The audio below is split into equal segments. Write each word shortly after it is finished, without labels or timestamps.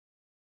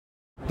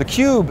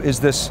theCUBE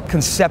is this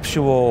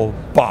conceptual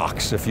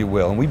box, if you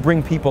will, and we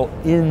bring people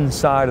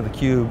inside of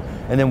theCUBE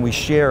and then we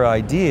share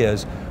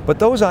ideas, but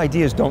those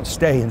ideas don't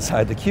stay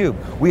inside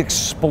theCUBE. We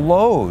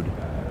explode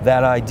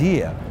that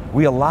idea.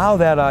 We allow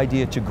that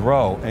idea to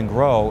grow,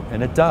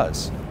 and it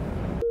does.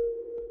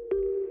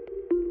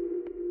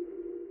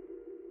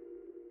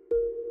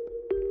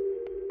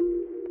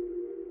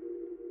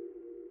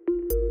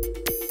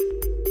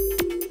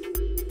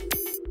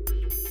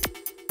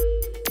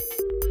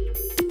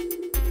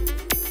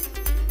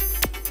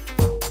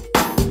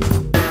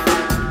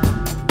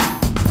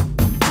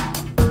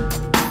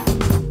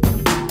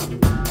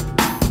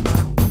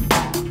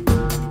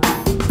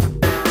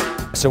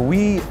 So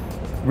we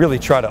really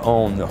try to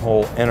own the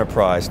whole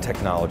enterprise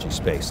technology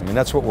space. I mean,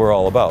 that's what we're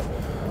all about.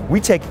 We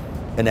take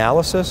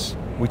analysis,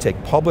 we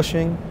take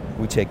publishing,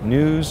 we take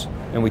news,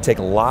 and we take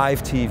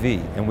live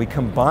TV, and we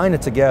combine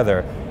it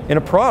together in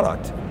a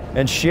product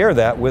and share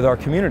that with our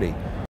community.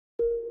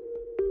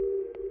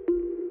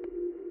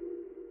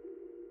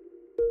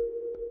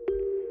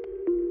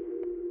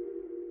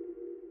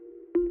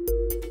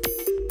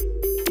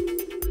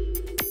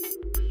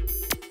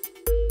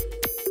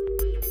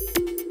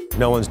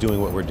 No one's doing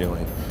what we're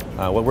doing.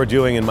 What we're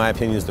doing, in my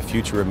opinion, is the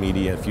future of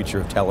media, future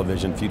of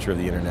television, future of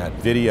the internet.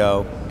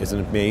 Video is an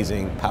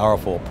amazing,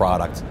 powerful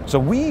product. So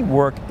we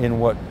work in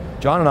what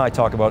John and I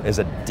talk about as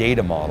a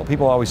data model.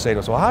 People always say to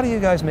us, well, how do you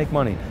guys make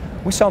money?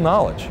 We sell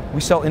knowledge,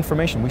 we sell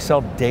information, we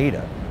sell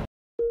data.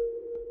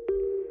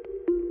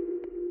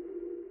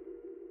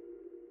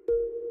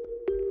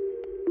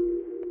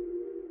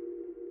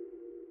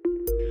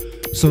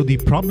 So the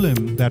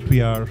problem that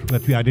we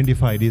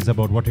identified is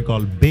about what we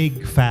call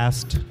big,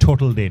 fast,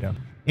 total data.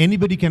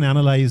 Anybody can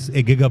analyze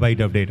a gigabyte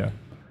of data.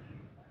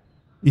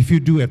 If you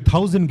do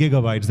 1,000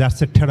 gigabytes,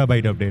 that's a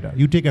terabyte of data.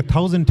 You take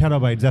 1,000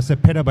 terabytes, that's a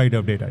petabyte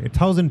of data.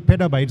 1,000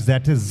 petabytes,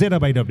 that is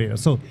zettabyte of data.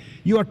 So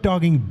you are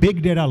talking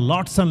big data,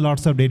 lots and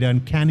lots of data,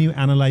 and can you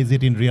analyze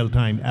it in real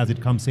time as it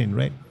comes in,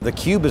 right?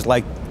 theCUBE is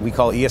like we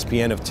call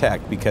ESPN of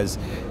tech, because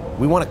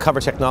we want to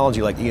cover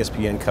technology like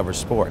ESPN covers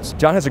sports.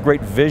 John has a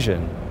great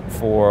vision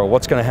for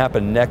what's going to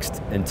happen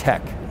next in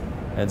tech.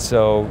 And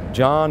so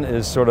John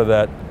is sort of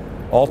that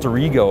alter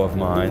ego of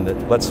mine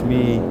that lets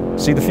me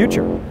see the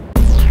future. We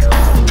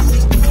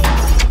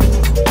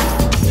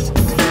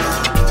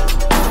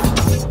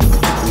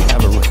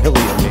have a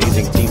really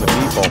amazing team of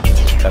people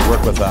that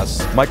work with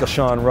us. Michael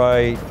Sean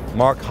Wright,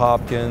 Mark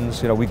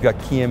Hopkins, we've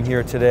got Kim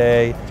here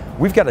today.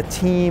 We've got a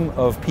team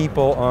of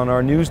people on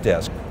our news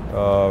desk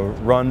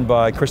run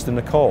by Kristen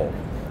Nicole.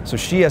 So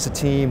she has a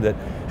team that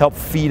help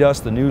feed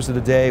us the news of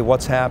the day,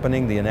 what's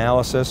happening, the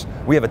analysis.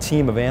 We have a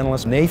team of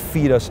analysts, and they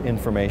feed us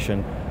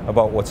information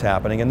about what's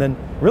happening. And then,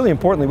 really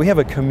importantly, we have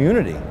a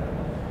community,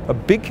 a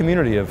big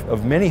community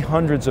of many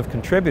hundreds of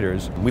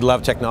contributors. We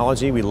love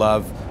technology, we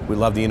love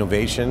the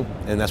innovation,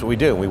 and that's what we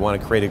do. We want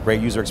to create a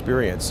great user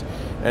experience.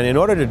 And in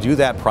order to do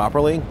that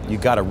properly,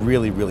 you've got to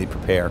really, really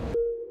prepare.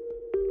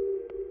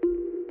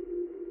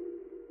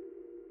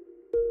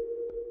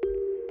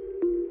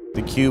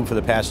 theCUBE, for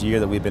the past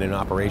year that we've been in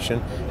operation,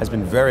 has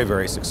been very,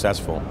 very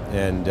successful,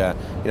 and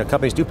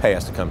companies do pay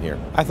us to come here.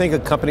 I think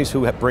that companies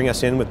who bring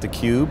us in with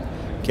theCUBE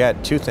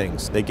get two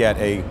things. They get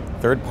a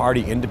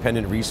third-party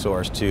independent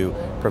resource to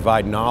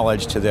provide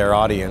knowledge to their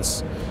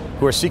audience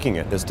who are seeking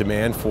it. There's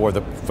demand for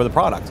the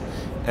product,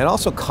 and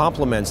also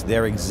complements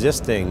their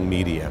existing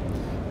media.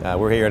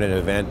 We're here at an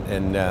event,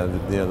 and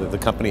the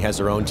company has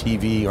their own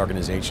TV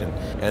organization,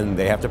 and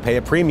they have to pay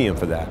a premium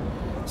for that.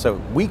 So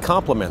we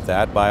complement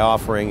that by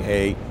offering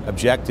a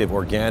objective,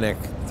 organic,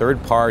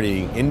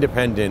 third-party,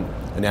 independent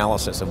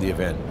analysis of the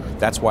event.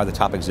 That's why the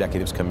top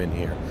executives come in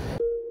here.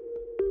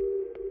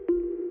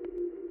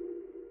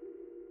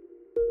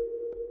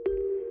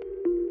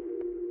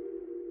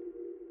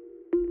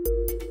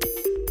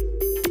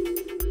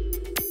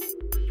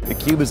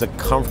 theCUBE is a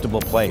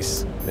comfortable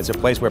place. It's a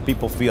place where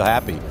people feel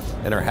happy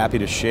and are happy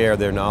to share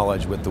their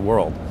knowledge with the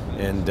world.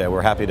 And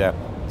we're happy to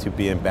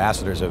be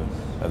ambassadors of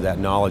that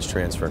knowledge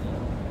transfer.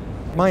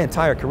 My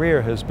entire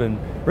career has been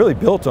really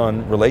built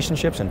on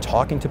relationships and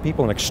talking to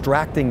people and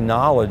extracting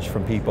knowledge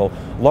from people,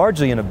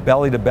 largely in a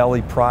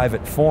belly-to-belly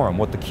private forum.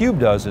 What theCUBE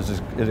does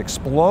is it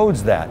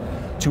explodes that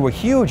to a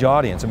huge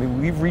audience. I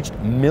mean, we've reached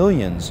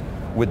millions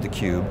with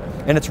theCUBE,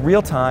 and it's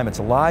real time,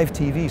 it's live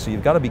TV, so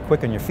you've got to be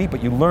quick on your feet,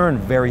 but you learn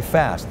very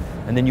fast,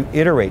 and then you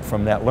iterate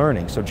from that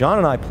learning. So John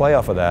and I play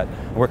off of that,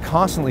 and we're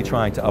constantly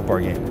trying to up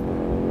our game.